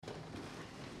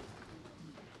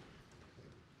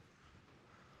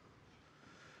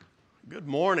Good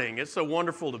morning. It's so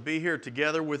wonderful to be here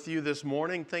together with you this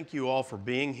morning. Thank you all for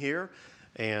being here.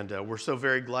 And we're so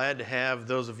very glad to have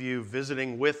those of you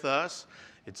visiting with us.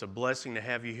 It's a blessing to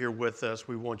have you here with us.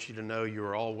 We want you to know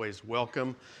you're always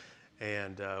welcome.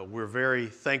 And we're very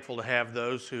thankful to have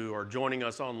those who are joining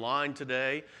us online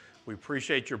today. We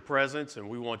appreciate your presence, and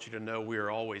we want you to know we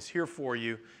are always here for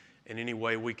you. In any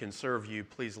way we can serve you,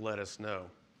 please let us know.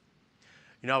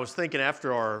 You know, I was thinking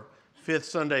after our fifth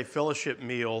Sunday fellowship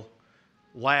meal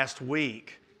last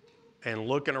week and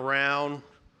looking around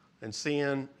and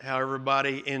seeing how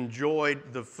everybody enjoyed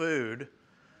the food,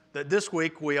 that this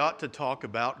week we ought to talk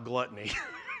about gluttony.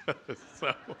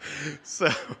 So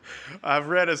I've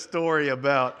read a story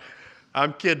about,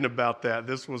 I'm kidding about that,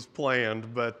 this was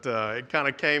planned, but it kind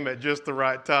of came at just the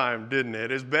right time, didn't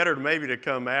it? It's better maybe to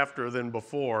come after than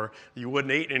before. You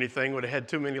wouldn't eat anything, would have had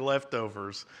too many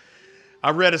leftovers. I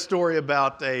read a story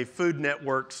about a Food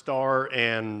Network star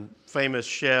and famous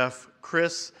chef,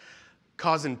 Chris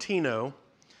Cosentino,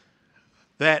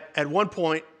 that at one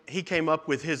point he came up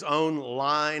with his own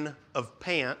line of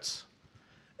pants,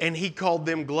 and he called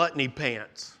them gluttony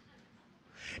pants.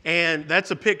 And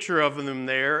that's a picture of them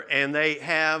there, and they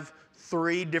have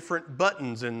 3 different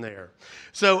buttons in there.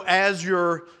 So as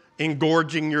you're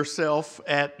engorging yourself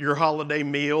at your holiday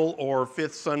meal or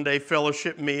fifth Sunday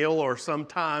fellowship meal or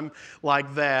sometime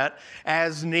like that,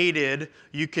 as needed,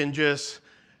 you can just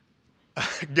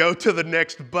go to the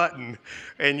next button,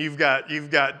 and you've got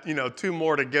 2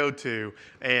 more to go to,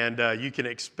 and you can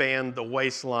expand the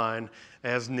waistline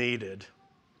as needed.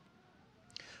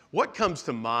 What comes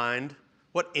to mind?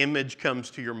 What image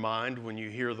comes to your mind when you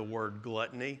hear the word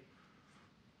gluttony?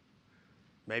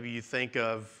 Maybe you think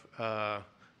of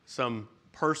some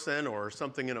person or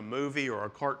something in a movie or a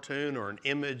cartoon or an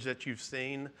image that you've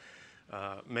seen.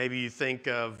 Maybe you think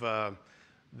of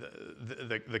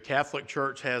the Catholic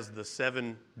Church has the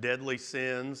 7 deadly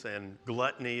sins, and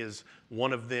gluttony is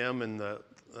one of them in the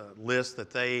list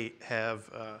that they have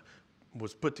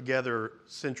was put together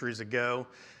centuries ago.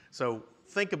 So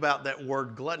think about that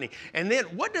word gluttony. And then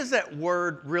what does that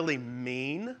word really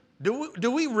mean?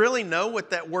 Do we really know what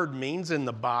that word means in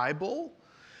the Bible?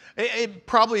 It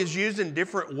probably is used in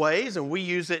different ways, and we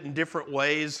use it in different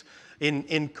ways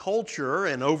in culture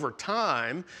and over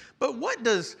time. But what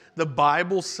does the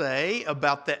Bible say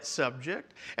about that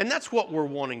subject? And that's what we're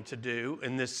wanting to do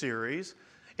in this series,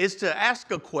 is to ask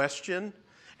a question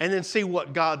and then see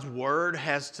what God's Word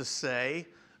has to say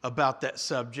about that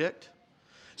subject.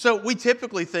 So we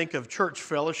typically think of church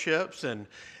fellowships and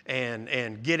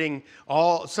getting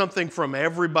something from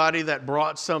everybody that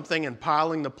brought something and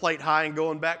piling the plate high and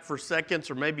going back for seconds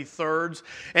or maybe thirds.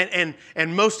 And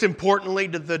most importantly,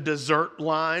 to the dessert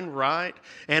line, right?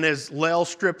 And as Lel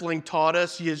Stripling taught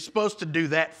us, you're supposed to do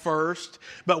that first,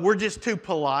 but we're just too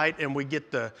polite and we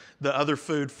get the other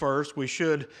food first. We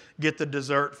should get the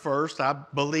dessert first. I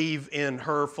believe in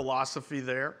her philosophy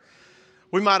there.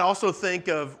 We might also think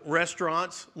of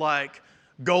restaurants like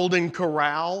Golden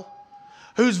Corral,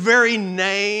 whose very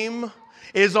name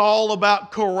is all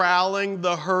about corralling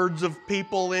the herds of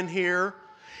people in here.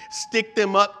 Stick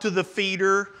them up to the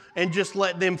feeder and just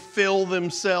let them fill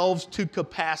themselves to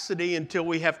capacity until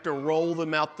we have to roll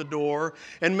them out the door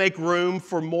and make room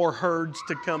for more herds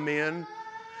to come in.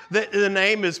 The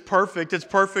name is perfect. It's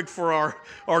perfect for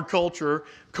our culture.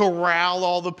 Corral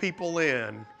all the people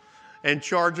in and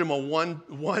charge them a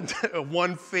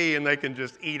one fee, and they can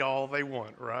just eat all they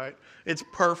want, right? It's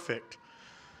perfect.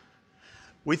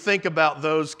 We think about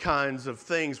those kinds of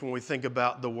things when we think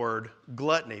about the word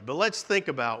gluttony. But let's think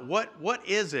about what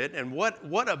is it, and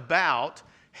what about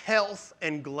health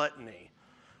and gluttony?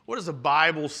 What does the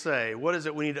Bible say? What is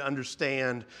it we need to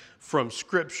understand from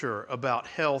Scripture about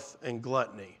health and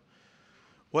gluttony?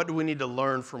 What do we need to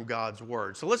learn from God's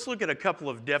Word? So let's look at a couple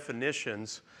of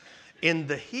definitions. In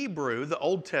the Hebrew, the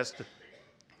Old Testament,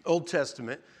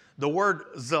 the word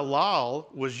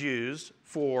zalal was used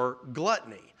for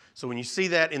gluttony. So when you see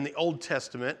that in the Old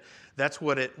Testament, that's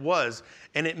what it was.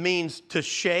 And it means to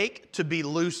shake, to be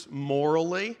loose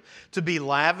morally, to be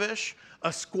lavish, a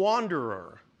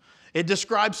squanderer. It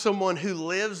describes someone who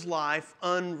lives life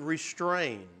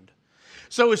unrestrained.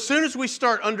 So as soon as we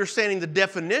start understanding the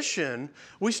definition,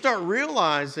 we start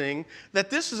realizing that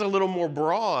this is a little more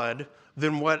broad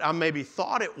than what I maybe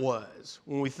thought it was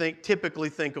when we typically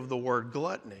think of the word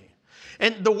gluttony.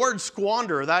 And the word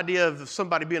squander, the idea of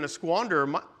somebody being a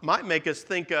squanderer, might make us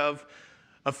think of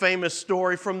a famous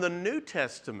story from the New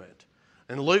Testament.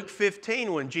 In Luke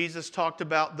 15, when Jesus talked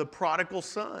about the prodigal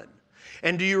son.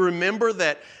 And do you remember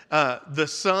that the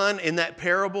son in that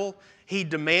parable, he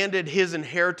demanded his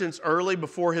inheritance early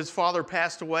before his father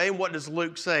passed away? And what does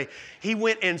Luke say? He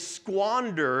went and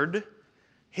squandered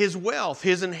his wealth,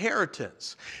 his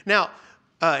inheritance. Now,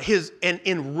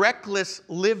 in reckless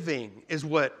living is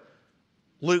what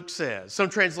Luke says. Some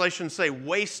translations say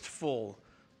wasteful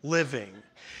living.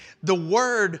 The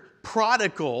word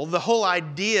prodigal, the whole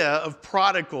idea of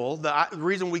prodigal, the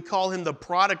reason we call him the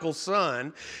prodigal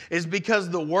son is because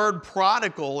the word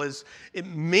prodigal it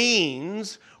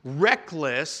means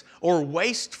reckless or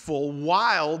wasteful,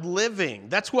 wild living.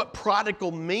 That's what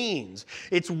prodigal means.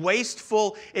 It's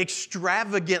wasteful,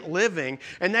 extravagant living,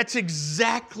 and that's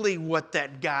exactly what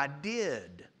that guy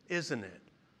did, isn't it?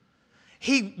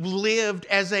 He lived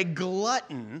as a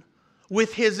glutton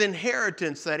with his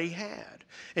inheritance that he had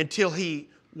until he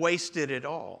wasted it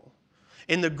all.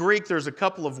 In the Greek, there's a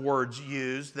couple of words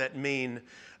used that mean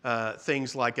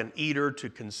things like an eater, to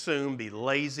consume, be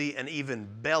lazy, and even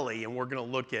belly, and we're going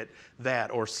to look at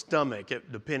that, or stomach,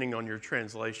 depending on your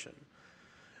translation.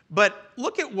 But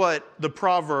look at what the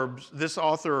Proverbs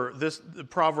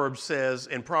says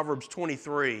in Proverbs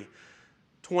 23,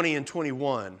 20 and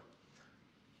 21.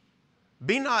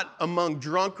 Be not among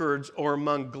drunkards or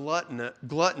among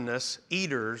gluttonous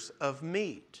eaters of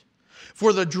meat.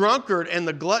 For the drunkard and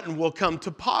the glutton will come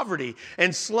to poverty,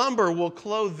 and slumber will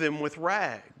clothe them with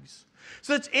rags.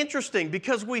 So it's interesting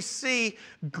because we see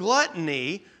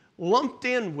gluttony lumped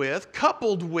in with,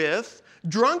 coupled with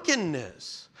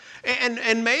drunkenness.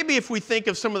 And maybe if we think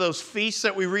of some of those feasts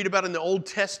that we read about in the Old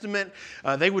Testament,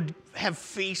 they would have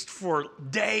feasts for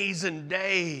days and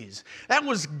days. That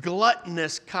was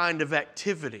gluttonous kind of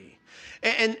activity.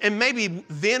 And maybe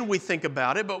then we think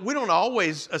about it, but we don't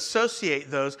always associate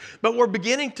those. But we're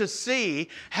beginning to see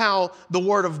how the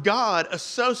Word of God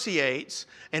associates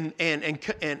and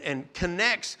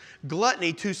connects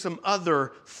gluttony to some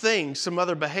other things, some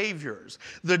other behaviors.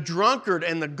 The drunkard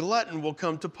and the glutton will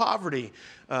come to poverty,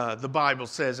 the Bible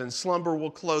says, and slumber will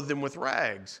clothe them with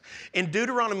rags. In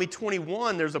Deuteronomy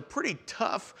 21, there's a pretty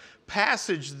tough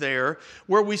passage there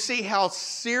where we see how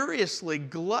seriously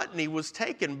gluttony was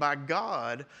taken by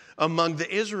God among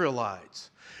the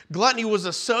Israelites. Gluttony was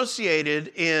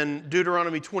associated in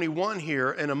Deuteronomy 21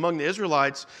 here and among the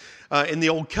Israelites in the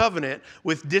Old Covenant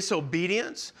with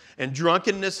disobedience and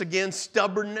drunkenness again,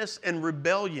 stubbornness and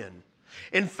rebellion.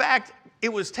 In fact,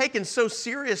 it was taken so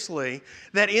seriously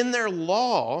that in their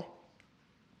law,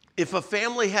 if a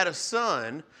family had a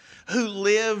son who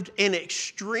lived in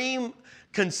extreme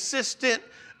consistent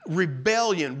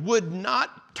rebellion, would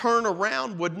not turn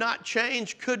around, would not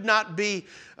change, could not be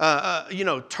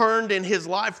turned in his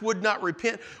life, would not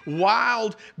repent,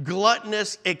 wild,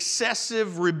 gluttonous,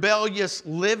 excessive, rebellious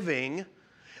living,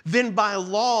 then by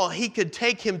law he could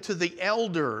take him to the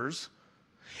elders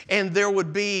and there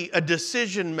would be a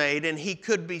decision made and he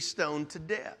could be stoned to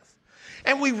death.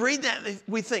 And we read that and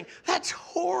we think, that's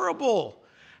horrible.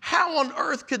 How on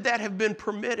earth could that have been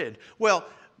permitted? Well,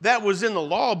 that was in the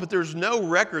law, but there's no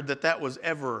record that was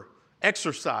ever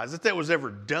exercised, that was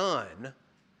ever done.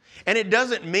 And it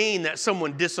doesn't mean that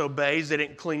someone disobeys, they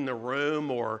didn't clean the room,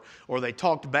 or they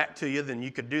talked back to you, then you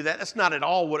could do that. That's not at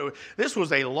all what it was. This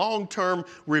was a long-term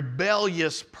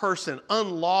rebellious person,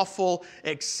 unlawful,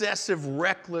 excessive,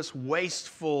 reckless,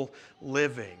 wasteful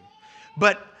living.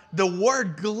 But the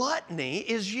word gluttony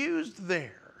is used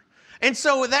there. And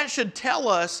so that should tell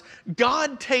us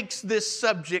God takes this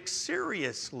subject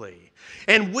seriously.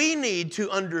 And we need to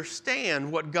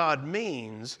understand what God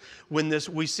means when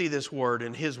we see this word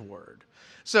in His Word.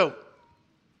 So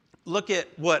look at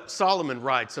what Solomon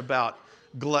writes about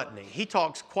gluttony. He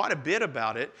talks quite a bit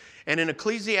about it. And in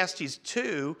Ecclesiastes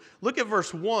 2, look at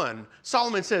verse 1.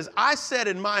 Solomon says, I said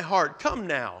in my heart, come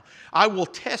now, I will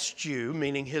test you,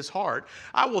 meaning his heart,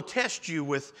 I will test you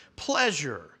with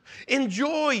pleasure.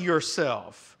 Enjoy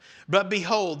yourself. But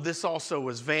behold, this also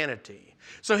was vanity.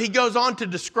 So he goes on to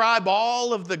describe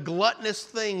all of the gluttonous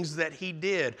things that he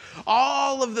did.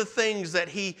 All of the things that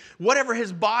whatever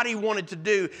his body wanted to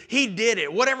do, he did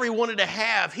it. Whatever he wanted to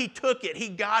have, he took it, he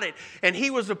got it. And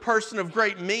he was a person of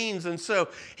great means. And so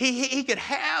he could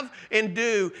have and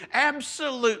do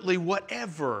absolutely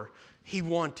whatever he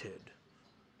wanted.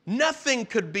 Nothing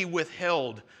could be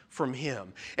withheld from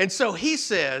him. And so he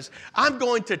says, I'm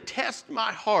going to test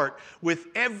my heart with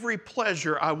every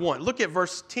pleasure I want. Look at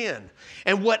verse 10.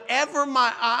 And whatever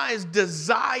my eyes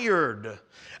desired,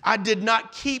 I did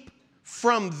not keep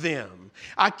from them.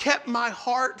 I kept my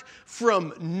heart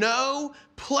from no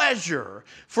pleasure,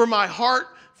 for my heart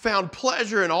found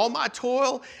pleasure in all my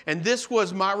toil, and this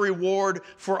was my reward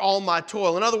for all my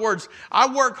toil. In other words,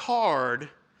 I work hard.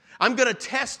 I'm going to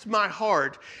test my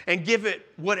heart and give it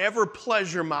whatever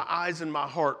pleasure my eyes and my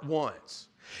heart wants.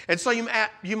 And so you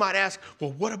might ask,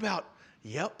 well, what about,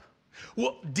 yep.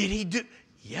 Well, did he do,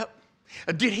 yep.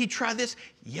 Did he try this?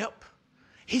 Yep.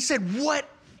 He said,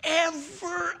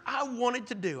 whatever I wanted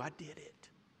to do, I did it.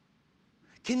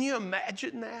 Can you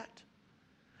imagine that?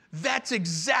 That's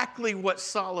exactly what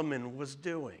Solomon was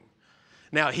doing.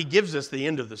 Now, he gives us the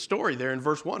end of the story there in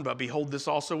verse 1, but behold, this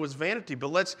also was vanity.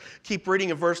 But let's keep reading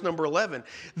in verse number 11.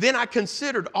 Then I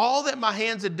considered all that my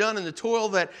hands had done and the toil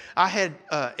that I had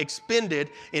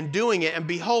expended in doing it, and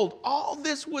behold, all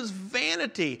this was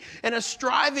vanity and a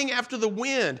striving after the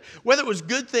wind, whether it was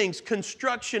good things,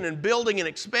 construction and building and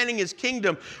expanding his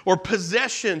kingdom, or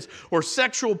possessions, or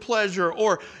sexual pleasure,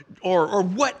 or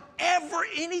whatever,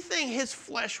 anything his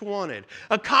flesh wanted.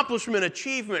 Accomplishment,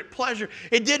 achievement, pleasure.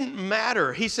 It didn't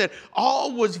matter. He said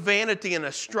all was vanity and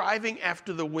a striving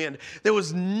after the wind. There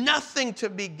was nothing to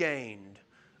be gained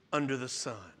under the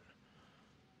sun.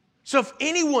 So if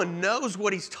anyone knows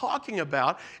what he's talking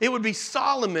about, it would be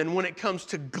Solomon when it comes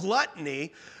to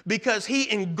gluttony, because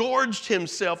he engorged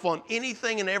himself on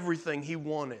anything and everything he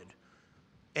wanted.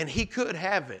 And he could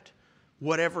have it,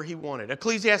 whatever he wanted.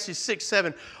 Ecclesiastes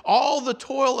 6:7, all the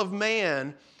toil of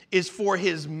man is for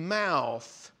his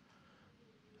mouth,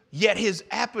 yet his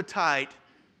appetite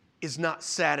is not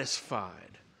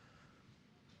satisfied.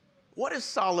 What is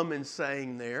Solomon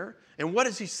saying there? And what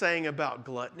is he saying about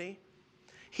gluttony?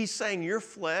 He's saying your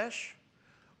flesh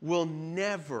will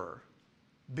never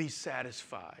be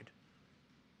satisfied.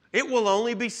 It will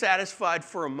only be satisfied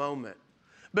for a moment.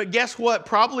 But guess what?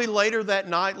 Probably later that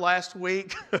night last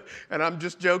week, and I'm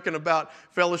just joking about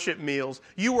fellowship meals,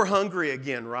 you were hungry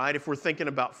again, right? If we're thinking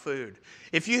about food.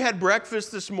 If you had breakfast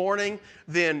this morning,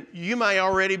 then you may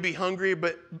already be hungry,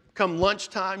 but come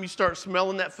lunchtime, you start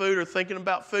smelling that food or thinking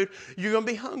about food, you're going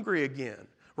to be hungry again,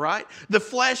 right? The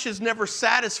flesh is never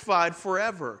satisfied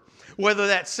forever. Whether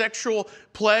that's sexual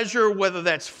pleasure, whether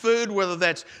that's food, whether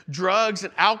that's drugs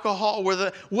and alcohol,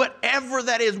 whatever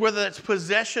that is, whether that's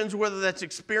possessions, whether that's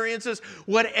experiences,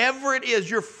 whatever it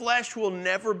is, your flesh will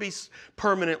never be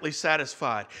permanently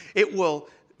satisfied. It will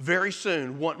very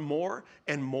soon want more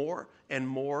and more and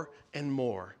more and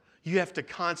more. You have to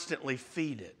constantly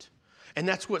feed it. And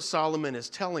that's what Solomon is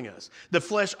telling us. The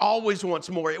flesh always wants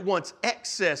more. It wants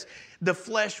excess. The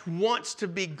flesh wants to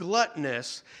be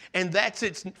gluttonous, and that's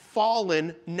its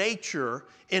fallen nature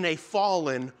in a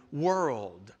fallen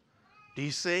world. Do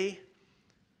you see?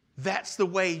 That's the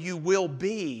way you will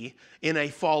be in a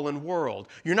fallen world.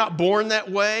 You're not born that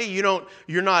way.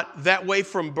 You're not that way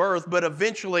from birth, but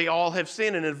eventually all have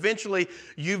sinned, and eventually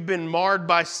you've been marred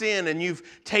by sin, and you've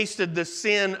tasted the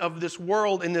sin of this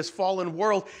world in this fallen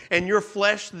world, and your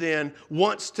flesh then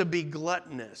wants to be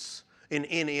gluttonous in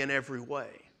any and every way.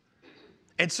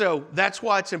 And so that's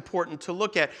why it's important to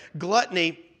look at.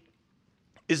 Gluttony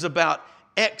is about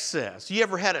excess. You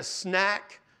ever had a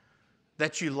snack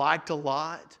that you liked a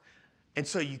lot, and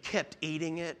so you kept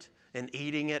eating it and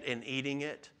eating it and eating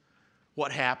it?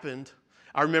 What happened?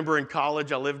 I remember in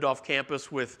college, I lived off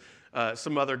campus with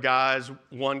some other guys.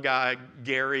 One guy,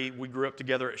 Gary, we grew up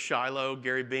together at Shiloh,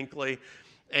 Gary Binkley.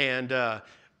 And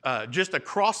just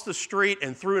across the street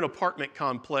and through an apartment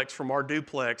complex from our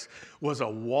duplex was a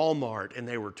Walmart, and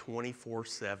they were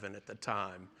 24/7 at the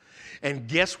time. And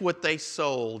guess what they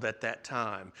sold at that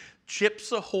time?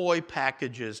 Chips Ahoy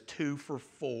packages 2 for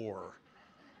 $4.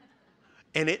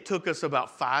 And it took us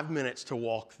about 5 minutes to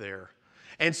walk there.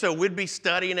 And so we'd be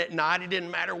studying at night. It didn't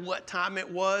matter what time it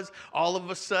was. All of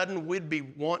a sudden,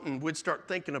 we'd start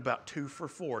thinking about 2 for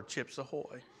 $4 Chips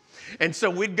Ahoy. And so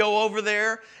we'd go over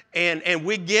there and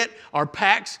we'd get our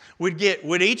packs. We'd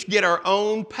each get our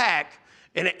own pack.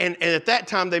 And at that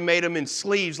time, they made them in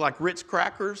sleeves like Ritz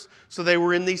crackers. So they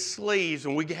were in these sleeves,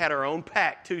 and we had our own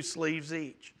pack, 2 sleeves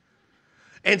each.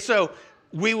 And so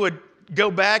we would go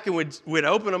back and we'd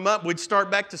open them up. We'd start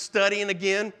back to studying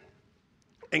again.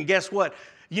 And guess what?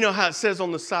 You know how it says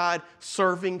on the side,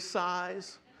 serving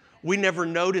size? We never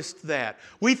noticed that.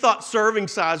 We thought serving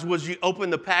size was you open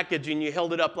the package and you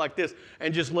held it up like this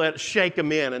and just shake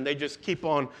them in, and they just keep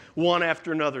on one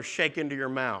after another shake into your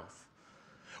mouth.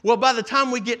 Well, by the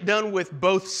time we get done with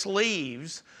both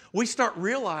sleeves, we start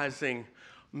realizing,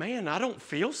 man, I don't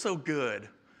feel so good.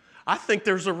 I think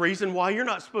there's a reason why you're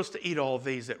not supposed to eat all of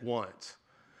these at once.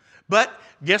 But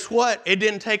guess what? It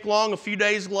didn't take long. A few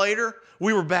days later,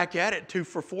 we were back at it. 2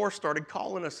 for $4 started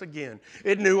calling us again.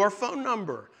 It knew our phone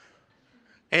number.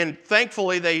 And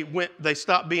thankfully, they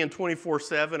stopped being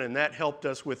 24/7, and that helped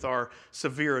us with our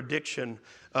severe addiction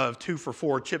of 2 for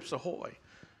 $4 Chips Ahoy.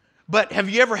 But have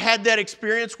you ever had that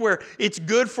experience where it's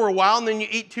good for a while and then you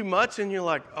eat too much and you're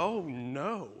like, oh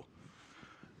no,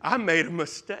 I made a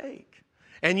mistake.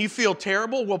 And you feel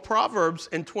terrible? Well, Proverbs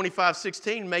in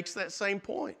 25:16 makes that same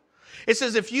point. It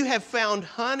says, if you have found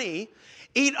honey,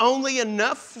 eat only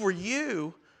enough for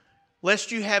you,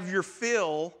 lest you have your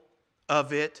fill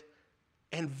of it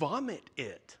and vomit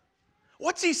it.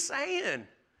 What's he saying?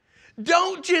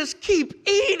 Don't just keep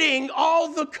eating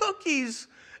all the cookies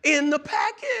in the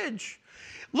package.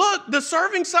 Look, the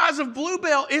serving size of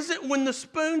Bluebell isn't when the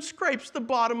spoon scrapes the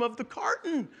bottom of the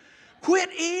carton. Quit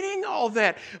eating all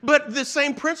that. But the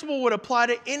same principle would apply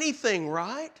to anything,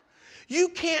 right? You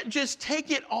can't just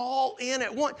take it all in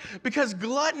at once, because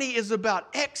gluttony is about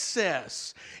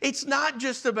excess. It's not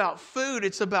just about food,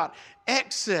 it's about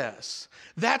excess.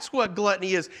 That's what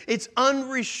gluttony is. It's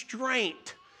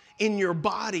unrestraint in your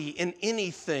body, in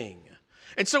anything.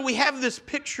 And so we have this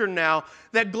picture now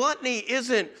that gluttony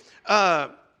isn't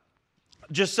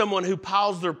just someone who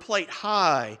piles their plate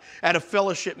high at a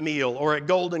fellowship meal or at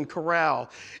Golden Corral.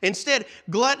 Instead,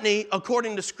 gluttony,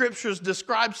 according to scriptures,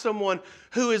 describes someone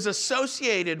who is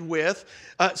associated with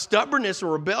stubbornness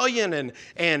or rebellion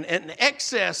and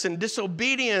excess and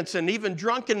disobedience and even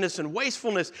drunkenness and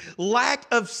wastefulness, lack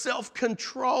of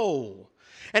self-control.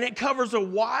 And it covers a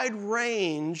wide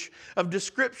range of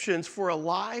descriptions for a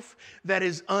life that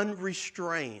is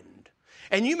unrestrained.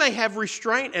 And you may have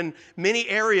restraint in many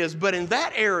areas, but in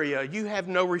that area, you have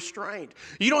no restraint.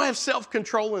 You don't have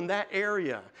self-control in that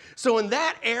area. So in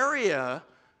that area,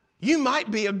 you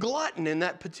might be a glutton in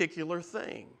that particular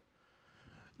thing.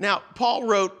 Now,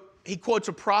 he quotes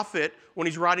a prophet when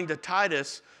he's writing to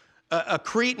Titus, a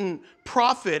Cretan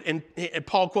prophet, and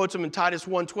Paul quotes him in Titus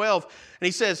 1:12, and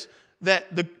he says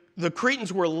that the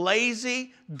Cretans were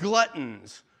lazy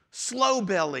gluttons. Slow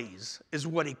bellies is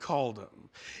what he called them.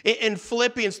 In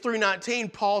Philippians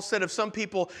 3:19, Paul said of some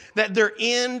people that their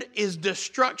end is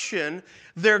destruction.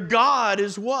 Their God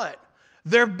is what?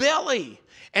 Their belly.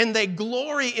 And they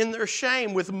glory in their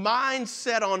shame with minds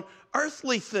set on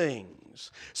earthly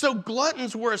things. So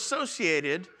gluttons were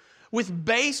associated with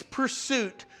base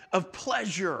pursuit of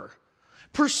pleasure.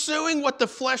 Pursuing what the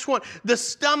flesh wants. The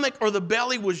stomach or the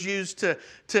belly was used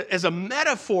as a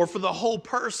metaphor for the whole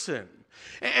person.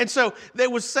 And so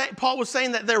Paul was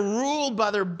saying that they're ruled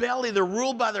by their belly, they're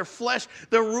ruled by their flesh,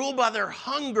 they're ruled by their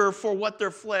hunger for what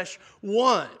their flesh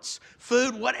wants.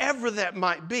 Food, whatever that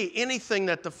might be, anything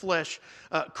that the flesh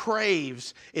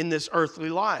craves in this earthly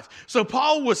life. So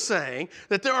Paul was saying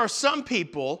that there are some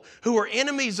people who are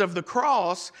enemies of the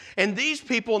cross, and these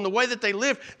people, in the way that they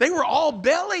lived, they were all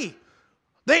belly.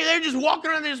 They're just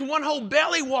walking around, there's one whole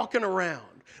belly walking around.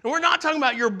 And we're not talking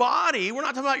about your body. We're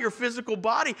not talking about your physical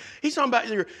body. He's talking about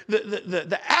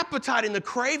the appetite and the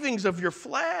cravings of your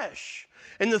flesh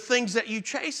and the things that you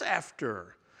chase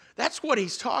after. That's what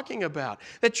he's talking about.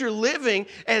 That you're living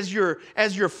as your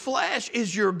flesh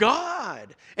is your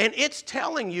God. And it's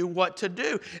telling you what to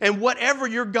do. And whatever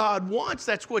your God wants,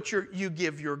 that's what you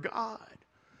give your God.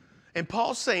 And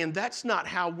Paul's saying that's not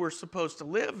how we're supposed to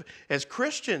live as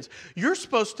Christians. You're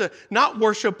supposed to not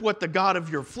worship what the God of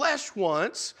your flesh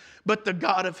wants, but the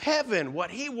God of heaven,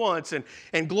 what he wants,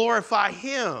 and glorify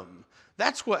him.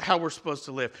 That's how we're supposed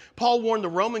to live. Paul warned the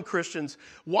Roman Christians,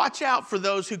 watch out for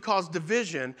those who cause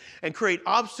division and create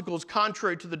obstacles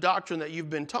contrary to the doctrine that you've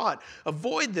been taught.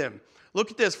 Avoid them.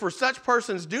 Look at this. For such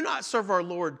persons do not serve our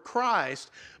Lord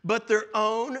Christ, but their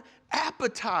own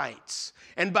appetites.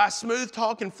 And by smooth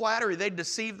talk and flattery, they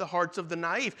deceive the hearts of the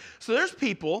naive. So there's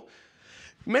people,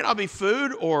 it may not be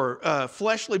food or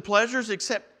fleshly pleasures,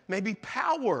 except maybe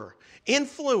power,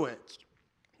 influence,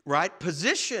 right?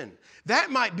 Position.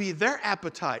 That might be their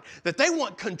appetite, that they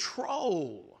want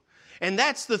control. And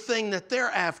that's the thing that they're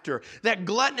after. That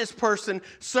gluttonous person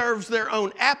serves their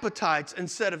own appetites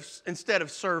instead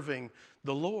of serving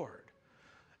the Lord.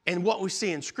 And what we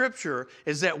see in Scripture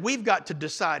is that we've got to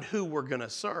decide who we're going to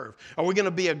serve. Are we going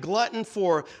to be a glutton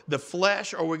for the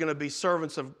flesh, or are we going to be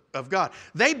servants of God?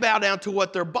 They bow down to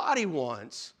what their body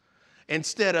wants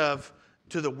instead of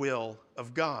to the will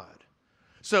of God.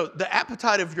 So the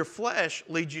appetite of your flesh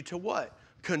leads you to what?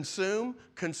 Consume,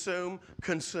 consume,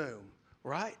 consume,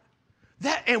 right?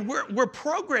 And we're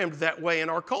programmed that way in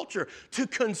our culture, to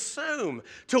consume,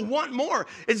 to want more.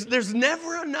 There's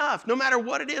never enough, no matter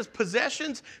what it is.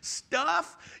 Possessions,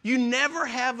 stuff, you never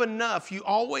have enough. You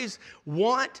always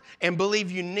want and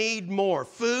believe you need more.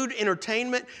 Food,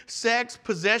 entertainment, sex,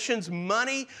 possessions,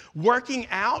 money, working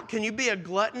out. Can you be a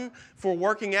glutton for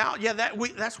working out? Yeah,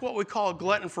 that's what we call a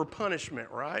glutton for punishment,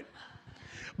 right?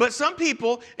 But some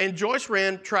people, and Joyce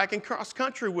ran track and cross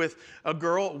country with a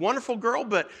girl, wonderful girl,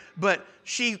 but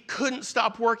she couldn't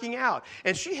stop working out.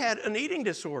 And she had an eating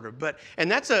disorder. And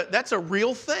that's a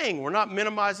real thing. We're not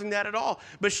minimizing that at all.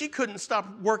 But she couldn't stop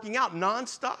working out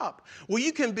nonstop. Well,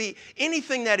 you can be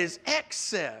anything that is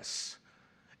excess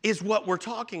is what we're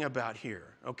talking about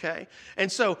here, okay?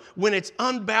 And so when it's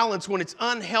unbalanced, when it's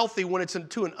unhealthy, when it's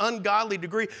to an ungodly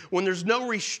degree, when there's no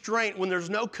restraint, when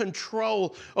there's no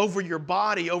control over your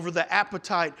body, over the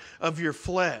appetite of your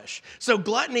flesh. So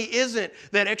gluttony isn't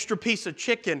that extra piece of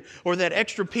chicken or that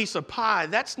extra piece of pie.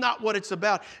 That's not what it's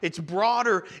about. It's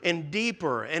broader and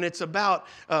deeper, and it's about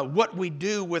what we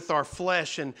do with our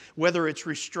flesh and whether it's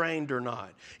restrained or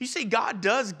not. You see, God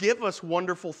does give us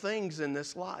wonderful things in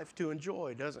this life to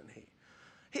enjoy, doesn't He?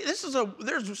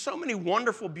 There's so many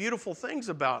wonderful, beautiful things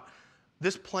about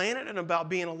this planet and about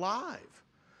being alive.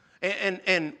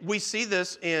 And we see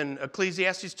this in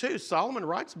Ecclesiastes 2. Solomon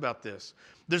writes about this.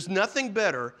 There's nothing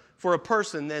better for a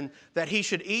person than that he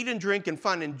should eat and drink and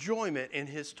find enjoyment in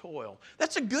his toil.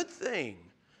 That's a good thing.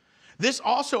 This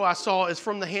also I saw is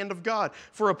from the hand of God.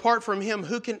 For apart from Him,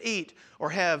 who can eat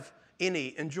or have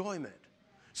any enjoyment?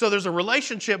 So there's a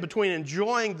relationship between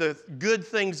enjoying the good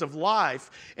things of life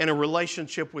and a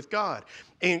relationship with God.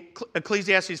 In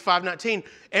Ecclesiastes 5:19,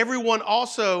 everyone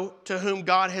also to whom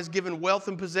God has given wealth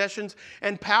and possessions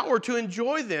and power to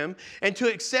enjoy them and to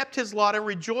accept his lot and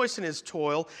rejoice in his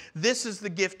toil, this is the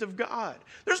gift of God.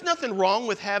 There's nothing wrong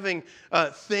with having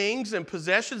things and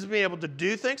possessions, being able to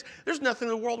do things. There's nothing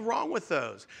in the world wrong with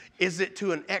those. Is it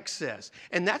to an excess?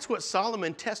 And that's what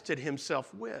Solomon tested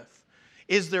himself with.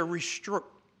 Is there restraint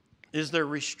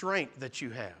that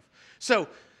you have? So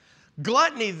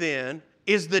gluttony then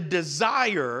is the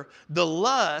desire, the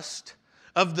lust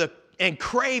and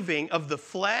craving of the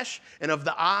flesh and of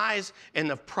the eyes and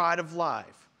the pride of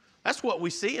life. That's what we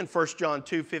see in 1 John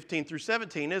 2:15 through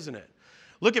 17, isn't it?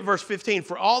 Look at verse 15.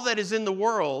 For all that is in the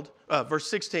world, verse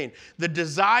 16, the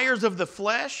desires of the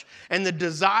flesh and the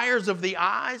desires of the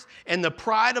eyes and the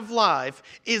pride of life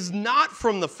is not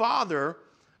from the Father,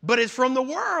 but is from the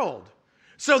world.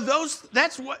 So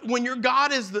that's what, when your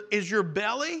God is your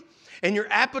belly and your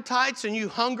appetites and you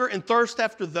hunger and thirst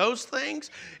after those things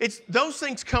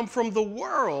come from the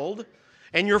world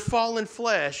and your fallen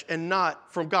flesh and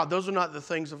not from God. Those are not the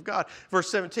things of God.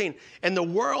 Verse 17, and the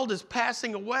world is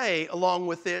passing away along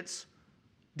with its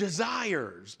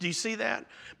desires. Do you see that?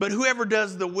 But whoever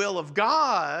does the will of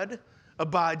God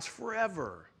abides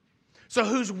forever. So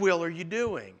whose will are you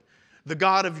doing? The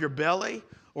God of your belly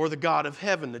or the God of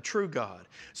heaven, the true God?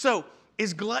 So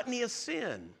is gluttony a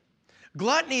sin?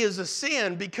 Gluttony is a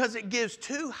sin because it gives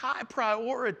too high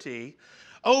priority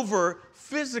over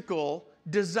physical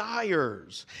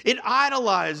desires. It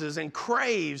idolizes and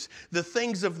craves the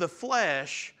things of the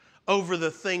flesh over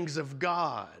the things of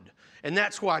God. And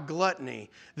that's why gluttony,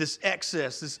 this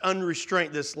excess, this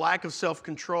unrestraint, this lack of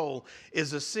self-control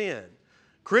is a sin.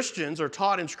 Christians are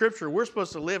taught in Scripture we're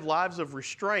supposed to live lives of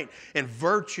restraint and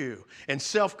virtue and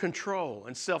self-control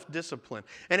and self-discipline.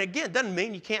 And again, it doesn't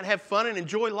mean you can't have fun and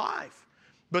enjoy life.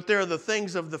 But there are the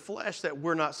things of the flesh that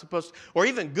we're not supposed to, or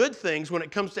even good things when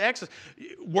it comes to excess.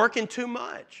 Working too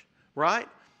much, right?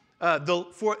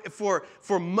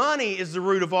 For money is the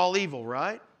root of all evil,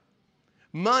 right?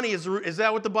 Money is the root. Is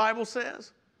that what the Bible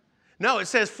says? No, it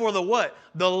says for the what?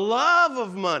 The love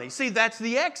of money. See, that's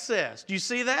the excess. Do you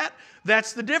see that?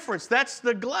 That's the difference. That's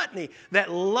the gluttony. That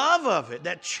love of it,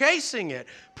 that chasing it,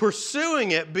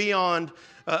 pursuing it beyond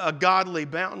a godly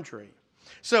boundary.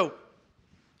 So,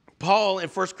 Paul in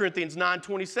 1 Corinthians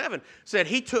 9:27 said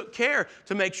he took care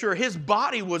to make sure his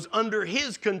body was under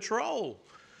his control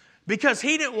because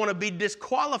he didn't want to be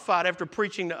disqualified after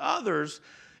preaching to others.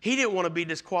 He didn't want to be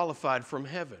disqualified from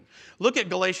heaven. Look at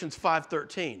Galatians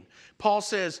 5:13. Paul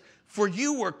says, for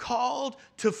you were called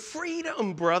to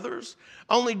freedom, brothers.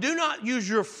 Only do not use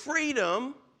your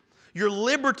freedom, your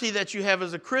liberty that you have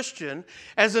as a Christian,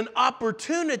 as an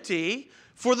opportunity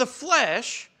for the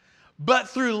flesh, but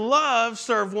through love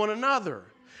serve one another.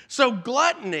 So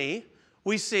gluttony,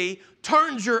 we see,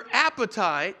 turns your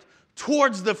appetite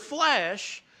towards the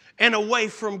flesh and away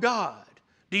from God.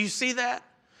 Do you see that?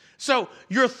 So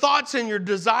your thoughts and your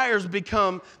desires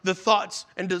become the thoughts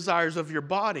and desires of your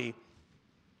body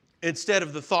instead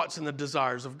of the thoughts and the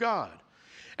desires of God.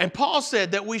 And Paul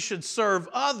said that we should serve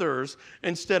others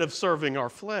instead of serving our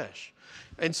flesh.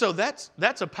 And so that's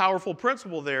a powerful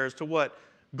principle there as to what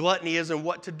gluttony is and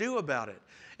what to do about it.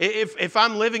 If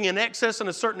I'm living in excess in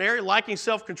a certain area, lacking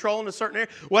self-control in a certain area,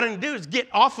 what I can do is get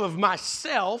off of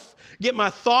myself, get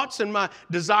my thoughts and my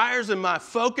desires and my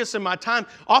focus and my time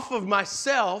off of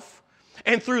myself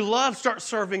And through love, start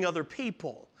serving other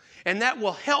people. And that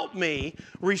will help me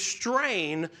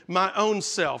restrain my own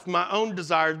self, my own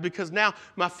desires, because now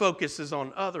my focus is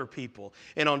on other people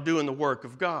and on doing the work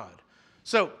of God.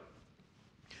 So,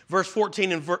 verse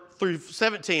 14 and through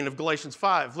 17 of Galatians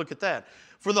 5, look at that.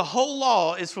 For the whole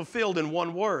law is fulfilled in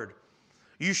one word.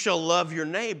 You shall love your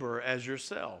neighbor as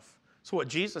yourself. That's what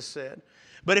Jesus said.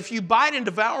 But if you bite and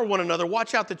devour one another,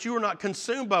 watch out that you are not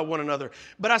consumed by one another.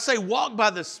 But I say, walk by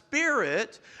the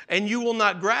Spirit, and you will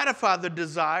not gratify the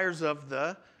desires of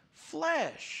the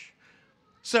flesh.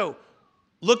 So,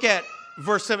 look at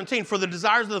verse 17. For the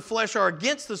desires of the flesh are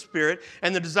against the Spirit,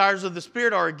 and the desires of the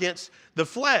Spirit are against the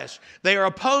flesh. They are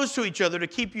opposed to each other to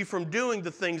keep you from doing the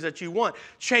things that you want,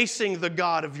 chasing the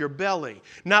God of your belly,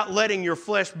 not letting your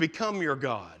flesh become your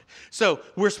God. So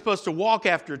we're supposed to walk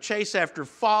after, chase after,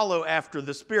 follow after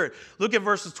the Spirit. Look at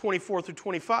verses 24 through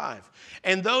 25.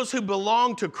 And those who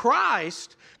belong to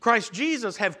Christ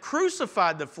Jesus, have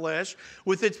crucified the flesh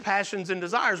with its passions and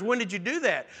desires. When did you do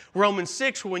that? Romans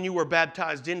 6, when you were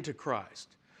baptized into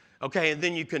Christ. Okay, and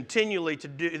then you continually to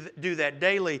do that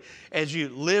daily as you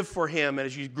live for Him and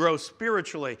as you grow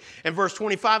spiritually. And verse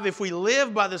 25, if we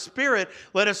live by the Spirit,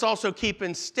 let us also keep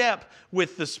in step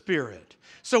with the Spirit.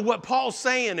 So what Paul's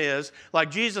saying is,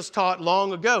 like Jesus taught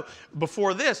long ago,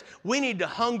 before this, we need to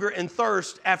hunger and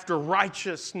thirst after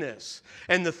righteousness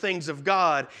and the things of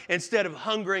God instead of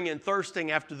hungering and thirsting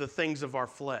after the things of our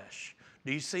flesh.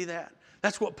 Do you see that?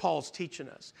 That's what Paul's teaching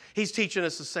us. He's teaching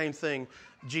us the same thing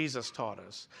Jesus taught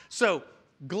us. So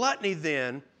gluttony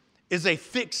then is a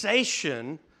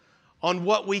fixation on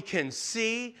what we can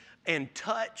see and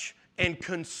touch and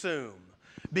consume.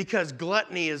 Because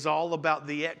gluttony is all about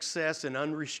the excess and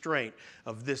unrestraint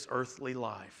of this earthly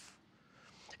life.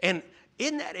 And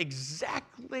isn't that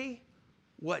exactly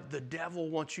what the devil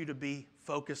wants you to be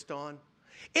focused on?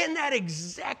 Isn't that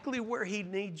exactly where he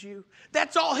needs you?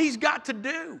 That's all he's got to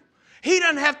do. He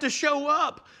doesn't have to show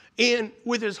up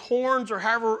with his horns or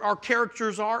however our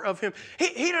characters are of him.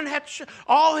 He doesn't have to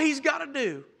all he's got to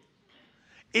do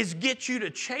is get you to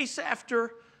chase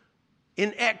after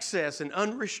in excess and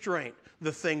unrestraint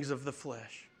the things of the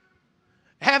flesh.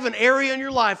 Have an area in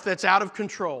your life that's out of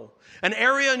control. An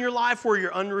area in your life where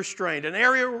you're unrestrained. An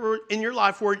area in your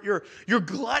life where you're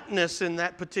gluttonous in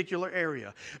that particular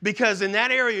area. Because in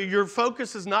that area, your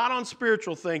focus is not on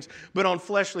spiritual things, but on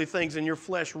fleshly things, and your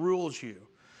flesh rules you.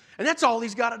 And that's all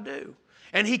he's got to do.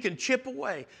 And he can chip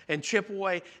away and chip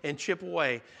away and chip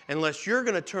away unless you're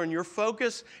going to turn your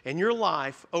focus and your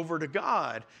life over to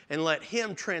God and let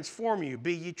Him transform you.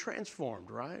 Be ye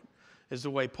transformed, right? Is the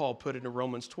way Paul put it in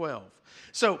Romans 12.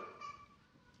 So,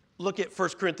 look at 1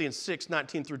 Corinthians 6,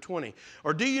 19 through 20.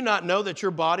 Or do you not know that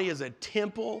your body is a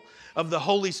temple of the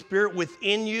Holy Spirit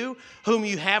within you, whom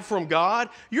you have from God?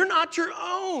 You're not your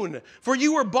own, for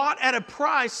you were bought at a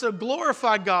price, so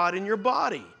glorify God in your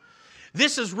body.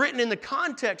 This is written in the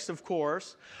context, of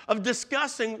course, of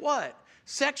discussing what?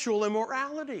 Sexual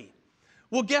immorality.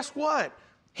 Well, guess what?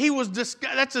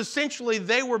 That's essentially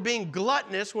they were being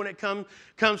gluttonous when it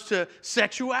comes to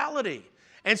sexuality.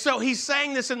 And so he's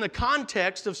saying this in the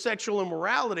context of sexual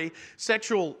immorality,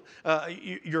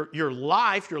 your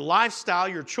life, your lifestyle,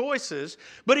 your choices.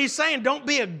 But he's saying don't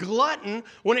be a glutton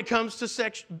when it comes to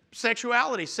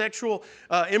sexuality, sexual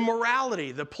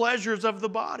immorality, the pleasures of the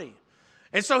body.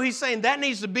 And so he's saying that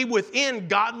needs to be within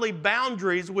godly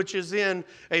boundaries, which is in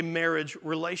a marriage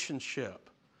relationship.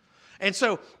 And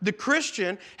so the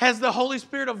Christian has the Holy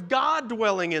Spirit of God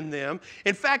dwelling in them.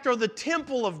 In fact, are the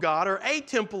temple of God, or a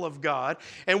temple of God.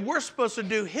 And we're supposed to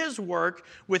do His work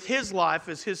with His life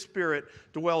as His Spirit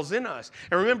dwells in us.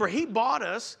 And remember, He bought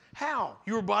us. How?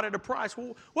 You were bought at a price.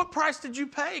 Well, what price did you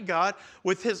pay, God?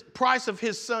 With His price of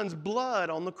His Son's blood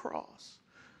on the cross.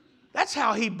 That's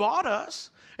how He bought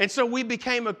us. And so when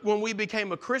we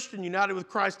became a Christian united with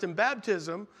Christ in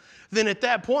baptism, then at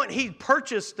that point, He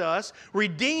purchased us,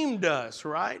 redeemed us,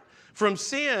 right, from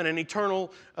sin and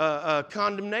eternal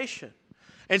condemnation.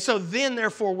 And so then,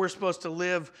 therefore, we're supposed to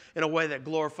live in a way that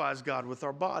glorifies God with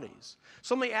our bodies.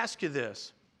 So let me ask you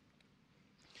this.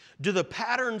 Do the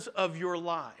patterns of your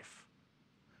life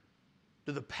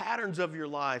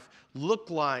look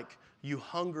like you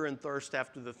hunger and thirst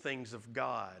after the things of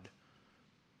God?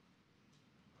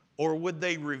 Or would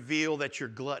they reveal that you're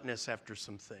gluttonous after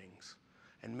some things?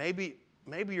 And maybe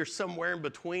you're somewhere in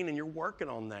between and you're working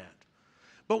on that.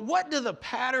 But what do the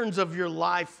patterns of your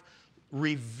life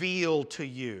reveal to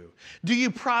you? Do you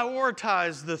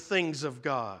prioritize the things of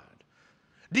God?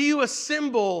 Do you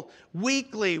assemble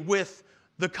weekly with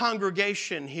the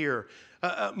congregation here?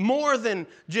 More than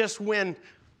just when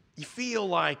You feel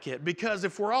like it. Because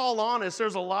if we're all honest,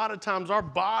 there's a lot of times our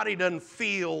body doesn't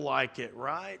feel like it,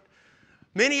 right?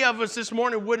 Many of us this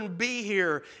morning wouldn't be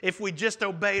here if we just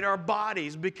obeyed our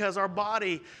bodies, because our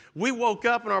body, we woke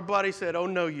up and our body said, oh,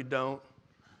 no, you don't.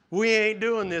 We ain't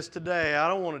doing this today. I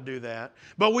don't want to do that.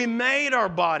 But we made our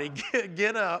body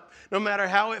get up, no matter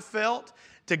how it felt,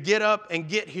 to get up and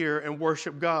get here and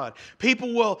worship God.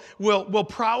 People will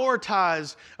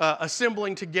prioritize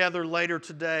assembling together later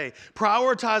today,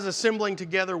 prioritize assembling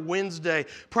together Wednesday,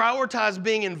 prioritize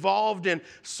being involved in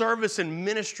service and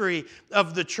ministry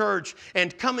of the church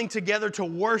and coming together to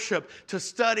worship, to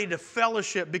study, to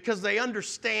fellowship, because they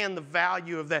understand the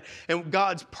value of that and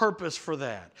God's purpose for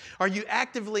that. Are you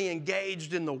actively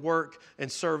engaged in the work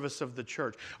and service of the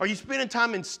church? Are you spending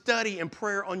time in study and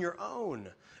prayer on your own?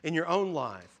 In your own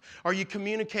life? Are you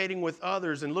communicating with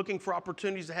others and looking for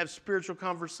opportunities to have spiritual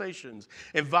conversations,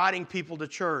 inviting people to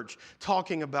church,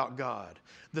 talking about God?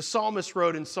 The psalmist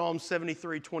wrote in Psalm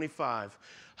 73:25,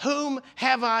 whom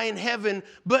have I in heaven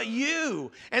but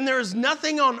you? And there is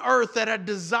nothing on earth that I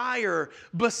desire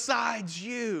besides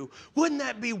you. Wouldn't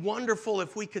that be wonderful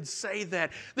if we could say that?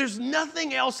 There's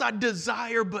nothing else I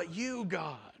desire but you,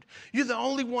 God. You're the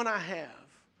only one I have.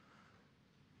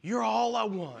 You're all I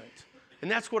want. And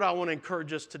that's what I want to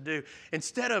encourage us to do.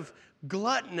 Instead of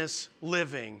gluttonous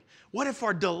living, what if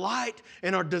our delight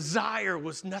and our desire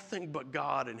was nothing but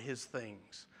God and His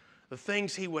things? The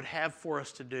things He would have for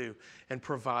us to do and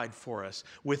provide for us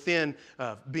within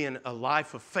being a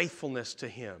life of faithfulness to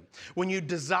Him. When you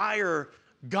desire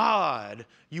God,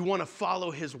 you want to follow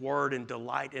His word and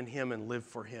delight in Him and live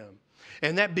for Him.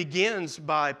 And that begins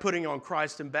by putting on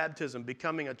Christ in baptism,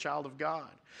 becoming a child of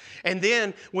God. And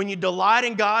then when you delight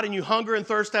in God and you hunger and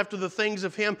thirst after the things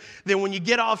of Him, then when you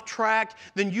get off track,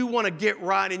 then you want to get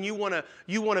right and you want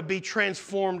to be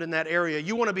transformed in that area.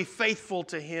 You want to be faithful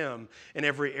to Him in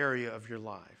every area of your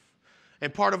life.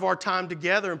 And part of our time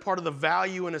together and part of the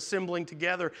value in assembling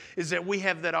together is that we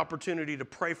have that opportunity to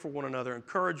pray for one another,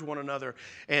 encourage one another,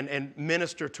 and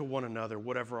minister to one another,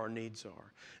 whatever our needs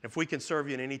are. If we can serve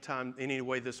you in any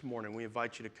way this morning, we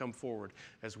invite you to come forward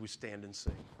as we stand and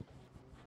sing.